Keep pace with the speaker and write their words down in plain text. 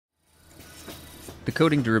The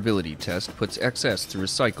coating durability test puts XS through a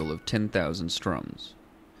cycle of 10,000 strums.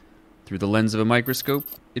 Through the lens of a microscope,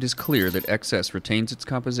 it is clear that XS retains its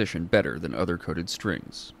composition better than other coated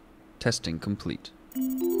strings. Testing complete.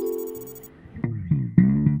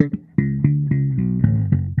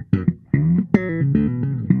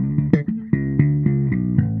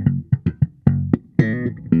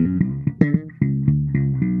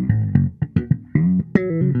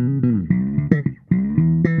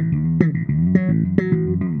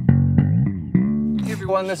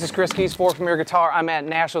 This is Chris Keys, for Premier Guitar. I'm at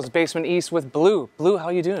Nashville's Basement East with Blue. Blue, how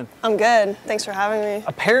you doing? I'm good. Thanks for having me.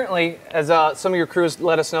 Apparently, as some of your crews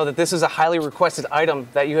let us know, that this is a highly requested item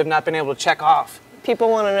that you have not been able to check off. People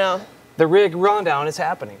want to know. The rig rundown is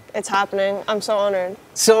happening. It's happening. I'm so honored.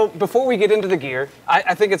 So before we get into the gear,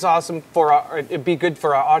 I think it's awesome it'd be good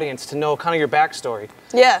for our audience to know kind of your backstory.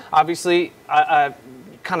 Yeah. Obviously, I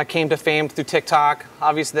kind of came to fame through TikTok,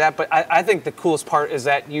 obviously that, but I think the coolest part is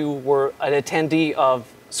that you were an attendee of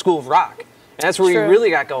School of Rock, and that's where True. you really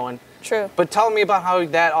got going. True. But tell me about how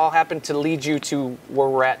that all happened to lead you to where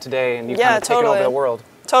we're at today, and you kind of totally. taken over the world.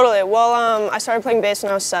 Totally. Well, I started playing bass when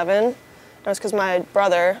I was 7. That was because my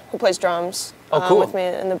brother, who plays drums cool. with me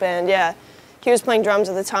in the band, he was playing drums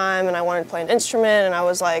at the time, and I wanted to play an instrument, and I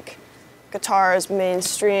was like, guitar is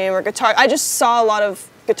mainstream, or guitar. I just saw a lot of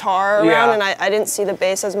guitar around, and I didn't see the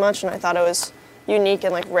bass as much, and I thought it was unique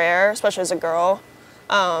and like rare, especially as a girl.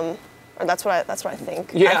 Or that's what I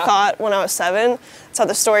think. Yeah. I thought when I was 7. That's how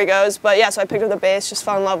the story goes. But yeah, so I picked up the bass, just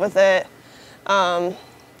fell in love with it.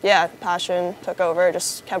 Passion took over,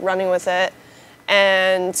 just kept running with it.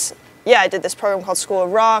 And yeah, I did this program called School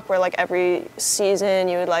of Rock, where like every season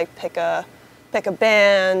you would like pick a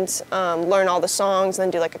band, learn all the songs, and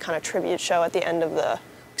then do like a kind of tribute show at the end of the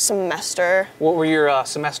semester. What were your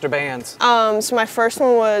semester bands? So my first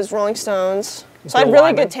one was Rolling Stones. So I Bill had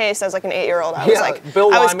really Wyman? good taste as like an 8-year-old. I Yeah, was like,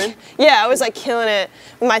 Bill I was, Wyman? I was like killing it.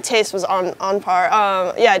 My taste was on par.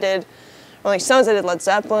 I did Rolling Stones. I did Led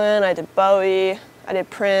Zeppelin. I did Bowie. I did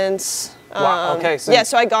Prince. Wow. Okay. So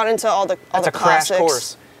so I got into all the that's a classics. crash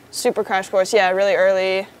course. Super crash course. Yeah, really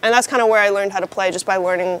early. And that's kind of where I learned how to play, just by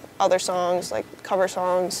learning other songs, like cover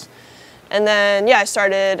songs. And then I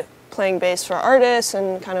started playing bass for artists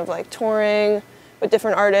and kind of like touring with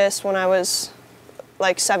different artists when I was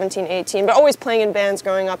like 17, 18, but always playing in bands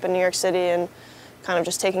growing up in New York City and kind of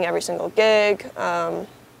just taking every single gig. And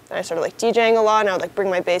I started like DJing a lot, and I would like bring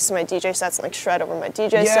my bass to my DJ sets and like shred over my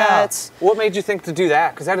DJ sets. What made you think to do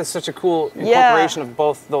that? Because that is such a cool incorporation of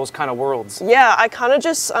both those kind of worlds. Yeah, I kind of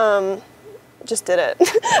just did it.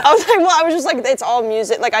 I was like, I was just like, it's all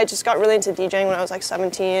music. Like I just got really into DJing when I was like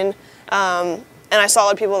 17. And I saw a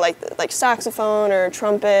lot of people like saxophone or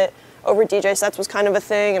trumpet over DJ sets was kind of a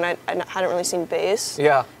thing, and I hadn't really seen bass.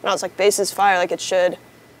 Yeah. And I was like, bass is fire. Like it should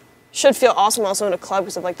feel awesome also in a club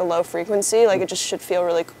because of like the low frequency. Like it just should feel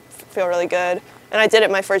really good. And I did it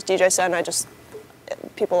my first DJ set, and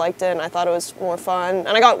people liked it, and I thought it was more fun. And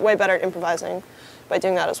I got way better at improvising by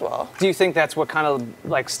doing that as well. Do you think that's what kind of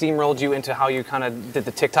like steamrolled you into how you kind of did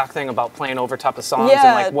the TikTok thing about playing over top of songs and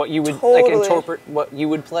like what you would interpret?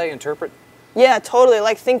 Yeah, totally.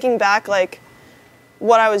 Like thinking back, like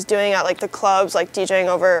what I was doing at like the clubs, like DJing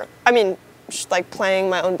over, like playing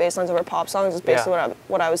my own bass lines over pop songs is basically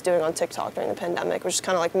what I was doing on TikTok during the pandemic, which is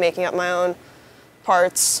kind of like making up my own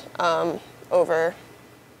parts over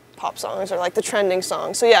pop songs or like the trending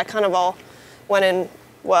songs. So yeah, it kind of all went in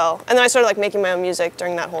well. And then I started like making my own music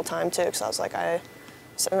during that whole time too, because I was like, and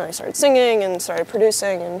then I started singing and started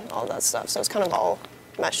producing and all that stuff. So it's kind of all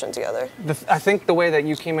meshed in together. I think the way that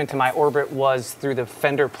you came into my orbit was through the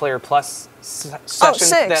Fender Player Plus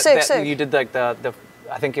session. Sick. You did like the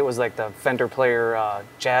I think it was like the Fender Player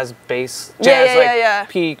jazz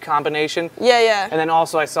P combination. Yeah. And then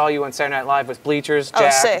also I saw you on Saturday Night Live with Bleachers,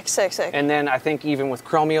 Jack. Sick. And then I think even with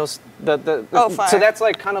Chromios, fire. So that's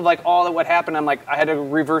like kind of like all of what happened. I'm like, I had to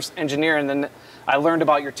reverse engineer, and then I learned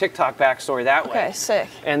about your TikTok backstory that way. Okay, sick.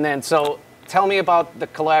 And then so tell me about the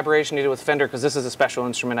collaboration you did with Fender, because this is a special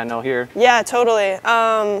instrument I know here. Yeah, totally.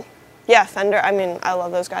 Fender, I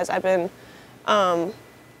love those guys. I've been,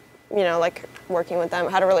 like working with them.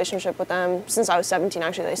 I had a relationship with them since I was 17,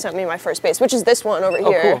 actually. They sent me my first bass, which is this one over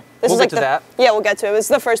here. Cool. This we'll is get to that. Yeah, we'll get to it. It was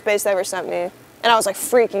the first bass they ever sent me. And I was like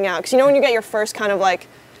freaking out. Because when you get your first kind of like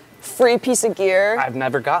free piece of gear. I've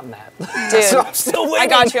never gotten that. Dude. So I'm still waiting. I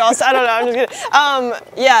got you all. I don't know. I'm just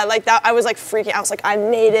kidding. Like that. I was like freaking out. I was like, I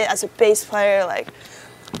made it as a bass player. Like,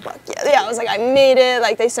 fuck yeah. I was like, I made it.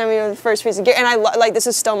 Like they sent me the first piece of gear, and I this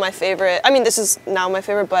is still my favorite. This is now my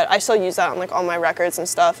favorite, but I still use that on like all my records and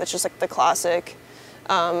stuff. It's just like the classic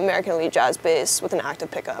American Elite Jazz bass with an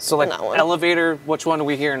active pickup. So like on that one. Elevator, which one do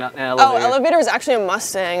we hear in Elevator? Oh, Elevator is actually a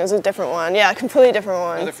Mustang. It was a different one. Yeah, a completely different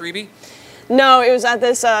one. Another freebie? No, it was at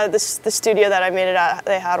the studio that I made it at.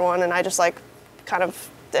 They had one, and I just like kind of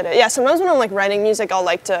did it. Yeah, sometimes when I'm like writing music, I'll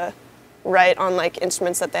like to write on like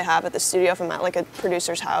instruments that they have at the studio if I'm at like a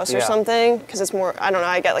producer's house or Yeah. something, because it's more, I don't know,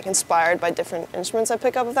 I get like inspired by different instruments I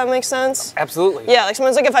pick up, if that makes sense. Absolutely. Yeah, like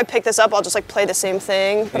sometimes like if I pick this up, I'll just like play the same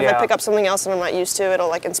thing, but if Yeah. I pick up something else that I'm not used to, it'll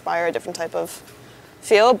like inspire a different type of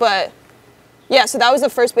feel. But yeah, so that was the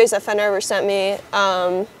first bass that Fender ever sent me.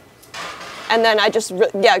 And then I just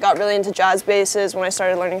got really into jazz basses when I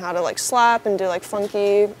started learning how to like slap and do like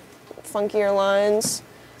funkier lines.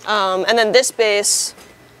 And then this bass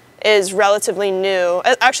is relatively new,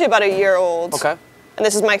 actually about a year old. Okay. And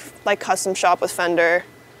this is my like custom shop with Fender.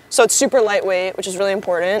 So it's super lightweight, which is really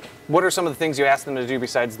important. What are some of the things you ask them to do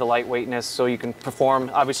besides the lightweightness so you can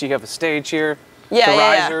perform? Obviously, you have a stage here, the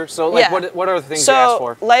riser. So, like, Yeah. what are the things you ask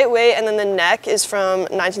for? So lightweight, and then the neck is from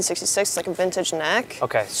 1966. It's like a vintage neck.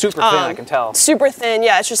 Okay, super thin, I can tell. Super thin,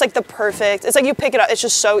 yeah. It's just like the perfect. It's like you pick it up. It's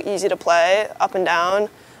just so easy to play up and down.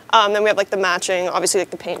 Then we have like the matching. Obviously,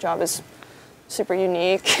 like the paint job is super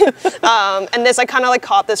unique. And this, I kind of like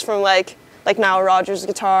caught this from like Nile Rodgers'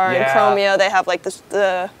 guitar and Yeah. Chromeo. They have like this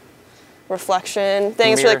the reflection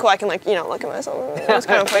thing. It's really mirror. cool. I can like look at myself. It's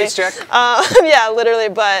kind of funny. Face check. Yeah, literally.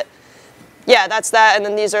 But yeah, that's that. And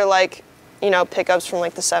then these are like pickups from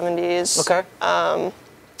like the 70s. Okay.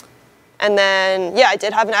 And then yeah, I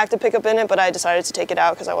did have an active pickup in it, but I decided to take it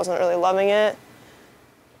out because I wasn't really loving it.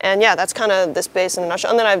 And yeah, that's kind of this bass in a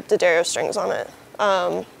nutshell. And then I have the D'Addario strings on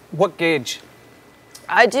it. What gauge?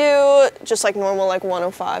 I do just like normal, like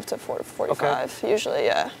 105 to 45 usually,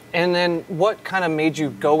 yeah. And then what kind of made you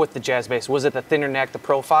go with the jazz bass? Was it the thinner neck, the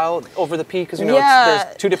profile over the P? Because Yeah.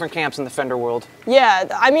 there's two different camps in the Fender world. Yeah,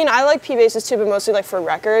 I mean, I like P basses too, but mostly like for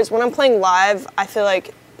records. When I'm playing live, I feel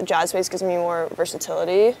like the jazz bass gives me more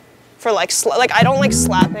versatility. For like, I don't like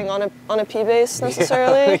slapping on a P bass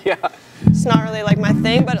necessarily. Yeah. It's not really like my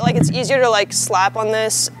thing, but like it's easier to like slap on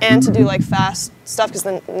this and to do like fast stuff because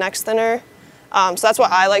the neck's thinner. So that's why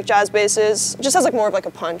I like jazz basses. It just has like more of like a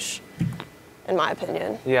punch, in my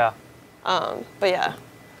opinion. Yeah. But yeah.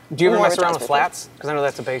 Do you ever More mess of a around jazz with bass. flats? Because I know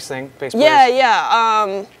that's a bass thing. Bass Yeah,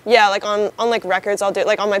 players. yeah. Like on like records, I'll do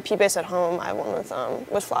like on my P bass at home. I have one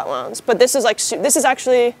with flat wounds. But this is like this is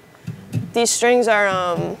actually, these strings are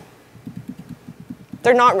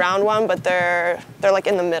they're not round wound, but they're like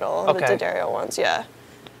in the middle of Okay. the D'Addario ones, yeah.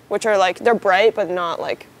 Which are like, they're bright but not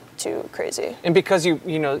like too crazy. And because you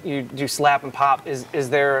do slap and pop, is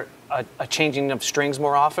there a changing of strings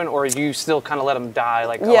more often, or do you still kind of let them die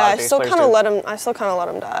like a Yeah, lot I of bass still players kind of do? let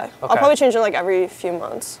them die. I'll Okay. probably change it like every few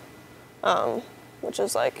months, which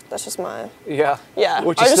is like, that's just my, Yeah. yeah.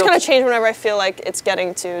 Which I is just still- kind of change whenever I feel like it's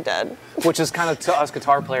getting too dead. Which is kind of to us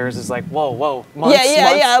guitar players is like, whoa, months, Yeah,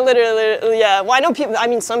 months. literally, yeah. Well, I know people, I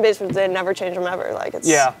mean, some basses, they never change them ever. Like, it's,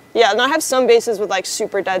 Yeah. Yeah, and I have some basses with like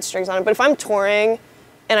super dead strings on it, but if I'm touring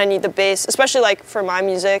and I need the bass, especially like for my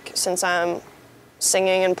music, since I'm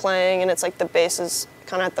singing and playing and it's like the bass is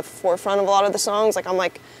kind of at the forefront of a lot of the songs, like I'm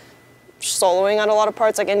like soloing at a lot of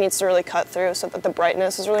parts, like it needs to really cut through so that the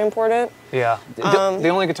brightness is really important. Yeah. The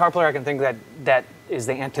only guitar player I can think that is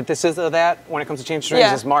the antithesis of that when it comes to change strings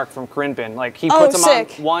Yeah. is Mark from Corinne. Like he Oh, puts them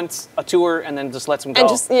sick. on once, a tour, and then just lets them go. And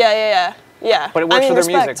just, yeah. But it works for their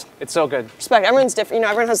respect. music. It's so good. Respect, everyone's different,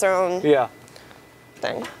 everyone has their own Yeah.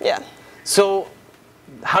 thing, yeah. So,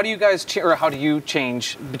 how do you guys how do you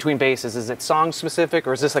change between basses? Is it song specific,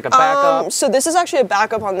 or is this like a backup? So this is actually a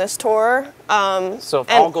backup on this tour. So if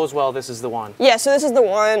and- all goes well, this is the one. Yeah, so this is the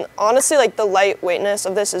one. Honestly, like the lightweightness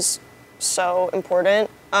of this is so important,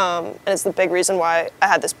 and it's the big reason why I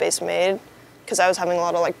had this bass made, because I was having a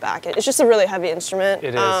lot of like back. It's just a really heavy instrument.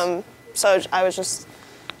 It is. So I was just,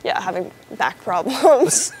 having back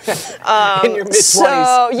problems. In your mid-20s.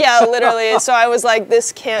 So yeah, literally. So I was like,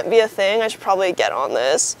 this can't be a thing. I should probably get on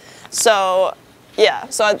this. So yeah,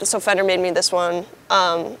 so Fender made me this one,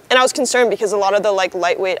 and I was concerned because a lot of the like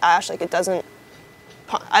lightweight ash, like it doesn't.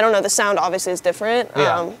 I don't know. The sound obviously is different.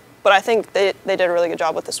 Yeah. But I think they did a really good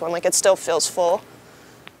job with this one. Like it still feels full.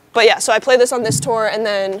 But yeah, so I played this on this tour, and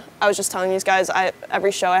then I was just telling these guys,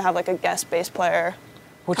 every show I have like a guest bass player.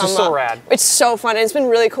 Which come is so up. rad. It's so fun. And it's been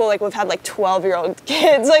really cool. Like we've had like 12-year-old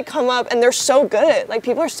kids like come up, and they're so good. Like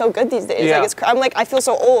people are so good these days. Yeah. Like I'm like, I feel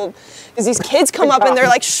so old because these kids come up and they're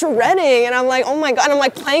like shredding, and I'm like, oh my god, and I'm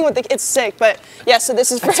like playing with it's sick. But yeah, so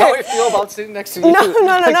this is for That's how I feel about sitting next to you. No.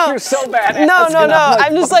 Like, you're so badass. No. and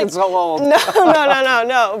I'm just like so old.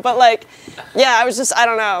 No. But like, yeah, I was just, I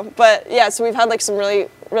don't know. But yeah, so we've had like some really,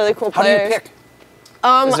 really cool How do you players. pick?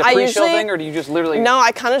 Is it a I pre-show usually thing, or do you just literally? No,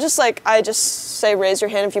 I kind of just like I just say raise your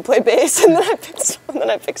hand if you play bass, and then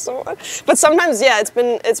I pick someone. But sometimes, yeah,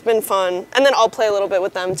 it's been fun, and then I'll play a little bit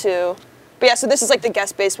with them too. But yeah, so this is like the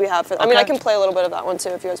guest bass we have. I mean, I can play a little bit of that one too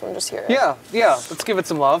if you guys want to just hear it. Yeah. Let's give it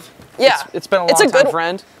some love. Yeah. It's been a long time,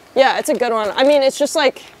 friend. Yeah, it's a good one. I mean, it's just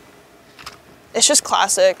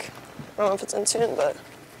classic. I don't know if it's in tune, but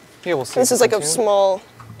Yeah, we'll see. this is like a small.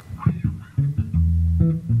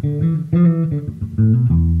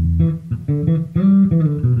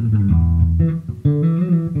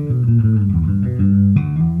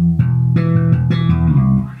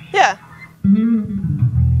 Yeah.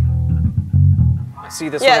 See,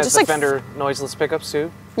 this Yeah, one has just the like- Fender noiseless pickups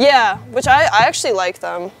too. Yeah, which I actually like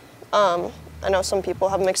them. I know some people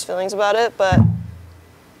have mixed feelings about it, but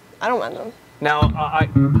I don't mind them. Now,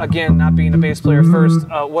 again, not being a bass player first,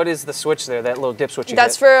 what is the switch there? That little dip switch you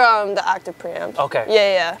That's hit? for the active preamp. Okay.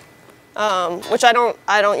 Yeah. Which I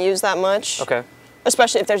don't use that much. Okay.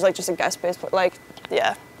 Especially if there's like just a guest bass, like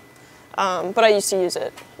yeah. But I used to use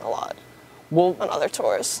it a lot Well, on other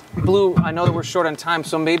tours. Blue, I know that we're short on time,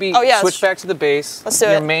 so maybe Oh, yeah, switch back to the bass. Let's do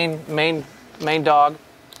your it. main dog,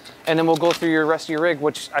 and then we'll go through your rest of your rig,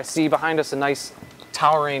 which I see behind us a nice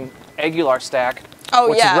towering Aguilar stack. Oh,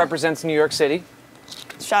 which yeah. represents New York City.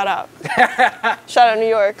 Shout out. Shout out New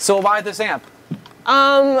York. So why this amp?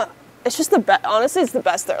 It's just the best. Honestly, it's the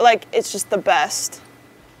best. Like it's just the best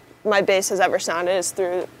my bass has ever sounded is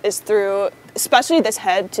through especially this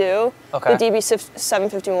head too. Okay. The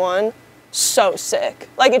DB751, so sick.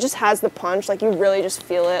 Like it just has the punch. Like you really just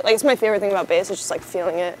feel it. Like it's my favorite thing about bass. It's just like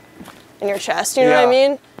feeling it in your chest. You know what I Yeah.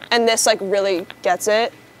 mean? And this like really gets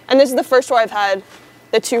it. And this is the first tour I've had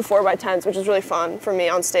the two 4x10s, which is really fun for me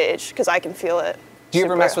on stage because I can feel it. Do you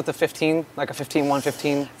ever Super. mess with the 15, like a 15,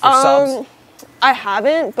 115 for subs? I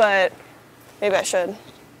haven't, but maybe I should.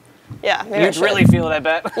 Yeah, maybe I You'd should. really feel it, I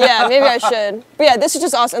bet. Yeah, maybe I should. But yeah, this is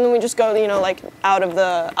just awesome. And then we just go, like out of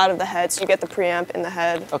the head, so you get the preamp in the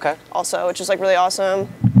head. Okay. Also, which is like really awesome.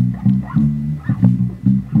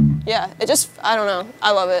 Yeah, it just I don't know,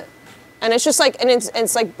 I love it, and it's just like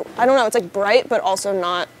it's like I don't know, it's like bright but also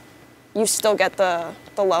not. You still get the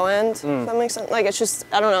low end. If that makes sense. Like it's just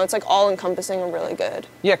I don't know, it's like all encompassing and really good.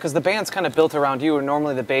 Yeah, because the band's kind of built around you, and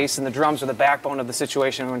normally the bass and the drums are the backbone of the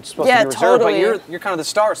situation when it's supposed Yeah, to be reserved. totally. But you're kind of the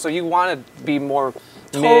star, so you want to be more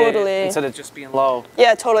mid Totally. instead of just being low.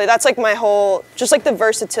 Yeah, totally. That's like my whole, just like the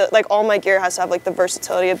versatility, like all my gear has to have like the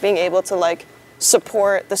versatility of being able to like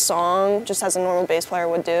support the song just as a normal bass player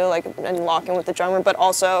would do, like and lock in with the drummer, but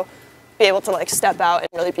also be able to like step out and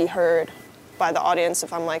really be heard by the audience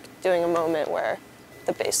if I'm like doing a moment where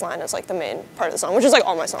the bass line is like the main part of the song, which is like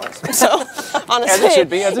all my songs. So honestly, As it should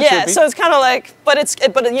be, as it yeah. should be. So it's kind of like, but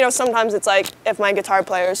you know, sometimes it's like if my guitar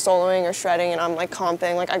player is soloing or shredding and I'm like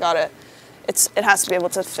comping, like it has to be able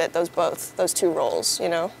to fit those two roles, you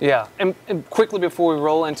know? Yeah, and quickly before we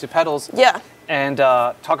roll into pedals, Yeah. and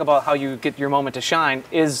talk about how you get your moment to shine,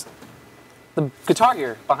 is the guitar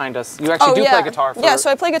gear behind us. You actually do play guitar for... Yeah,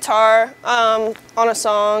 so I play guitar on a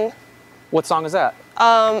song. What song is that?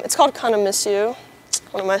 It's called Kinda Miss You,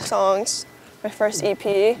 one of my songs, my first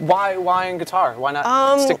EP. Why in guitar? Why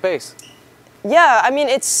not stick bass? Yeah, I mean,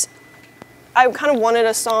 I kind of wanted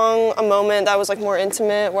a moment that was like more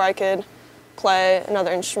intimate where I could play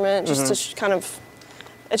another instrument just to kind of,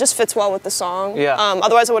 it just fits well with the song. Yeah.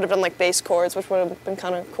 Otherwise I would have done like bass chords, which would have been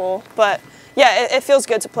kind of cool. But yeah, it feels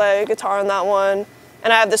good to play guitar on that one.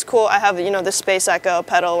 And I have this Space Echo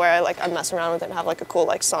pedal where I mess around with it and have like a cool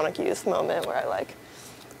like Sonic Youth moment where I like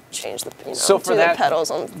change the, So for do that, the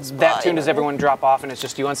pedals on the spot. That tune, you does know? everyone drop off and it's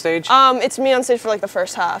just you on stage? It's me on stage for like the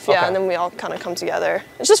first half, yeah, Okay. and then we all kind of come together.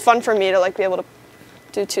 It's just fun for me to like be able to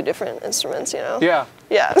do two different instruments, you know? Yeah.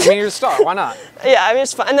 Yeah. I mean, you're the star. Why not? Yeah, I mean,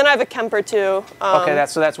 it's fun. And then I have a Kemper too. Okay,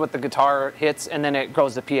 that's what the guitar hits, and then it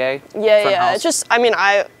goes to PA. Yeah, front yeah. house. It's just, I mean,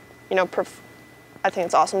 I think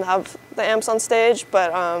it's awesome to have the amps on stage,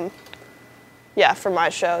 but yeah, for my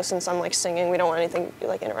show, since I'm like singing, we don't want anything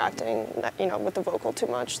like interacting, with the vocal too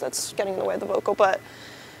much. That's getting in the way of the vocal, but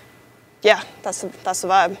yeah, that's the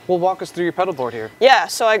vibe. Well, walk us through your pedal board here. Yeah,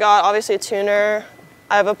 so I got obviously a tuner.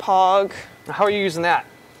 I have a Pog. How are you using that?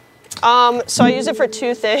 So I use it for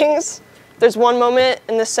two things. There's one moment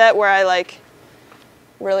in the set where I like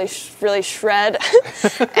really shred,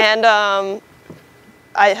 and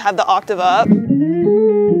I have the octave up.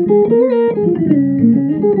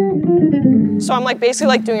 So I'm like basically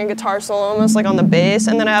like doing a guitar solo almost like on the bass,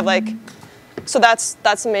 and then I have like, so that's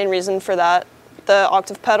the main reason for that, the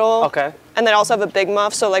octave pedal. Okay. And then I also have a big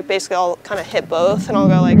muff, so like basically I'll kind of hit both, and I'll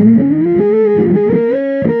go like.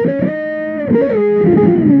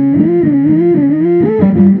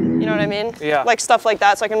 You know what I mean? Yeah. Yeah. like stuff like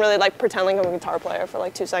that, so I can really like pretend like I'm a guitar player for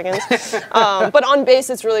like 2 seconds. But on bass,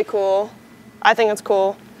 it's really cool. I think it's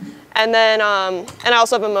cool. And then, and I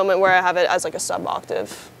also have a moment where I have it as like a sub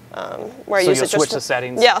octave. Where I So use you'll it just switch the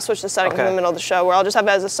settings? Yeah, I'll switch the settings in Okay. the middle of the show, where I'll just have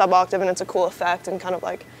it as a sub octave, and it's a cool effect and kind of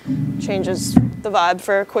like changes the vibe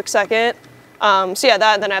for a quick second. So yeah,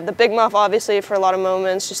 that. And then I have the big muff, obviously, for a lot of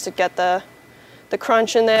moments, just to get the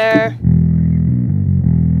crunch in there.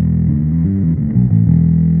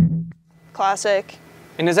 Classic.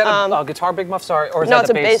 And is that a guitar big muff? Sorry, or is No, that it's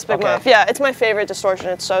a the bass big okay. muff. Yeah, it's my favorite distortion.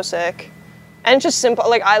 It's so sick, and it's just simple.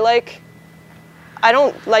 Like I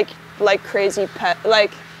don't like crazy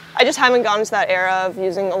like. I just haven't gotten to that era of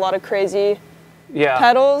using a lot of crazy Yeah.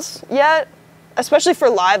 pedals yet, especially for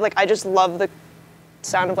live. Like I just love the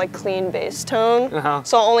sound of like clean bass tone. Uh-huh.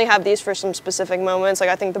 So I'll only have these for some specific moments. Like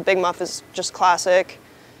I think the big muff is just classic.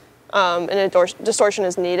 And a distortion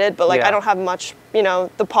is needed, but like Yeah. I don't have much, you know,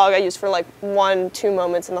 the Pog I use for like 1-2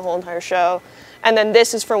 moments in the whole entire show. And then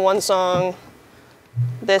this is for one song,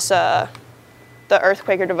 this, the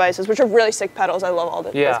Earthquaker Devices, which are really sick pedals. I love all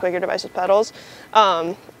the Yeah. Earthquaker Devices pedals.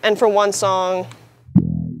 And for one song,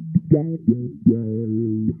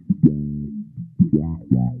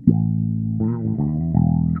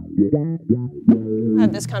 I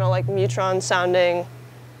have this kind of like Mutron sounding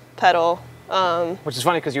pedal. Which is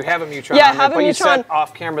funny because you have a Mutron. Yeah, I on there, have a but you said Mutron.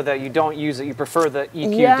 off camera that you don't use it. You prefer the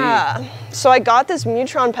EQD. Yeah. So I got this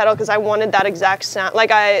Mutron pedal because I wanted that exact sound.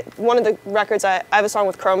 Like one of the records, I have a song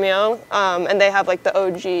with Chromeo, and they have like the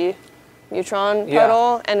OG Mutron Yeah.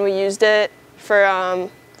 pedal, and we used it for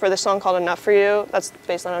this song called Enough For You. That's the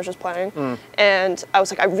bass line I was just playing. And I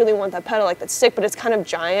was like, I really want that pedal, like that's sick, but it's kind of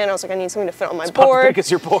giant. I was like, I need something to fit on my How board. big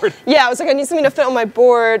is your board? Yeah, I was like, I need something to fit on my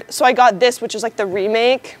board. So I got this, which is like the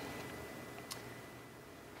remake.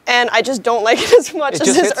 And I just don't like it as much It as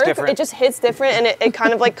just this hits Earth. different. It just hits different, and it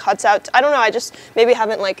kind of like cuts out. I don't know. I just maybe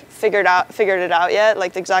haven't like figured it out yet,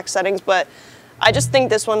 like the exact settings. But I just think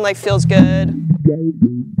this one like feels good.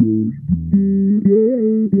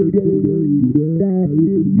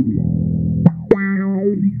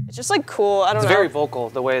 It's just like cool. I don't It's know. very vocal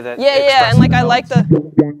the way that. Yeah, it yeah, and expresses like I the like notes.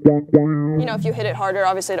 the, you know, if you hit it harder,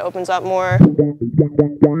 obviously it opens up more.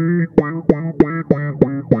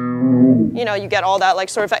 You know, you get all that like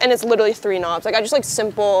sort of, and it's literally 3 knobs. Like I just like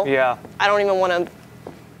simple. Yeah. I don't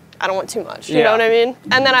want too much. You Yeah. know what I mean?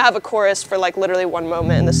 And then I have a chorus for like literally 1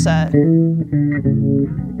 moment in the set.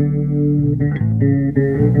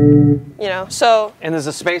 You know, so. And there's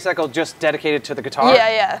a Space Echo just dedicated to the guitar? Yeah,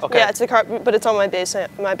 yeah, Okay. yeah. It's the car, but it's on my bass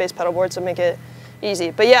pedal board, so make it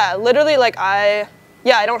easy. But yeah, literally, like I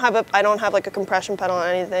don't have like a compression pedal or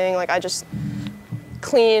anything. Like I just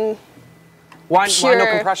clean. Why no pure-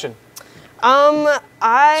 compression?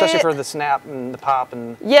 I Especially for the snap and the pop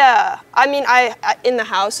and. Yeah, I mean, I in the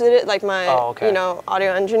house it like my Oh, okay. you know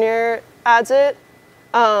audio engineer adds it.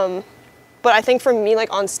 But I think for me,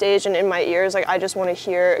 like on stage and in my ears, like I just want to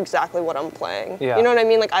hear exactly what I'm playing. Yeah. You know what I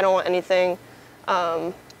mean? Like I don't want anything.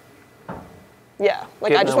 Yeah,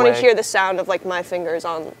 like Get I in just the want to way. hear the sound of like my fingers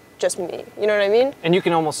on just me. You know what I mean? And you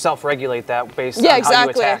can almost self-regulate that based Yeah, on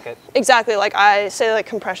exactly. how you attack it. Exactly. Like I say, like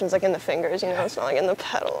compression's like in the fingers. You know, it's not like in the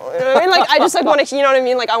pedal. You know what I mean? Like I just like want to. You know what I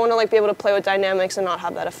mean? Like I want to like be able to play with dynamics and not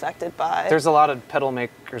have that affected by. There's a lot of pedal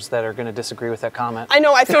makers that are going to disagree with that comment. I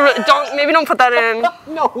know. I feel. Maybe don't put that in.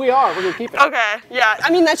 No, we are. We're going to keep it. Okay. Yeah.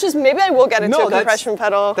 I mean, that's just maybe I will get into No, a compression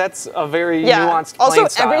pedal. That's a very Yeah. nuanced Also, playing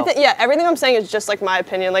style. everything. Yeah, everything I'm saying is just like my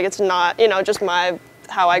opinion. Like it's not, you know, just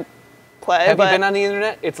how I play. Have but you been on the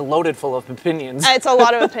internet? It's loaded full of opinions. it's a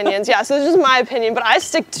lot of opinions. Yeah. So it's just my opinion, but I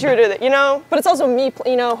stick true to it. You know. But it's also me.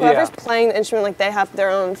 You know, whoever's Yeah. playing the instrument, like they have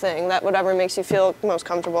their own thing. That whatever makes you feel most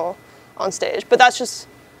comfortable on stage. But that's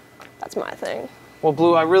my thing. Well,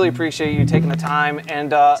 Blue, I really appreciate you taking the time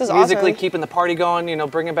and is musically awesome. keeping the party going, you know,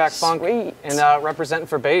 bringing back funk Sweet. and representing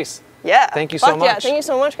for bass. Yeah. Thank you so Fuck yeah. much. Thank you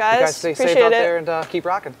so much, guys. You guys stay Appreciate safe out it. there and keep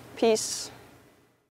rocking. Peace.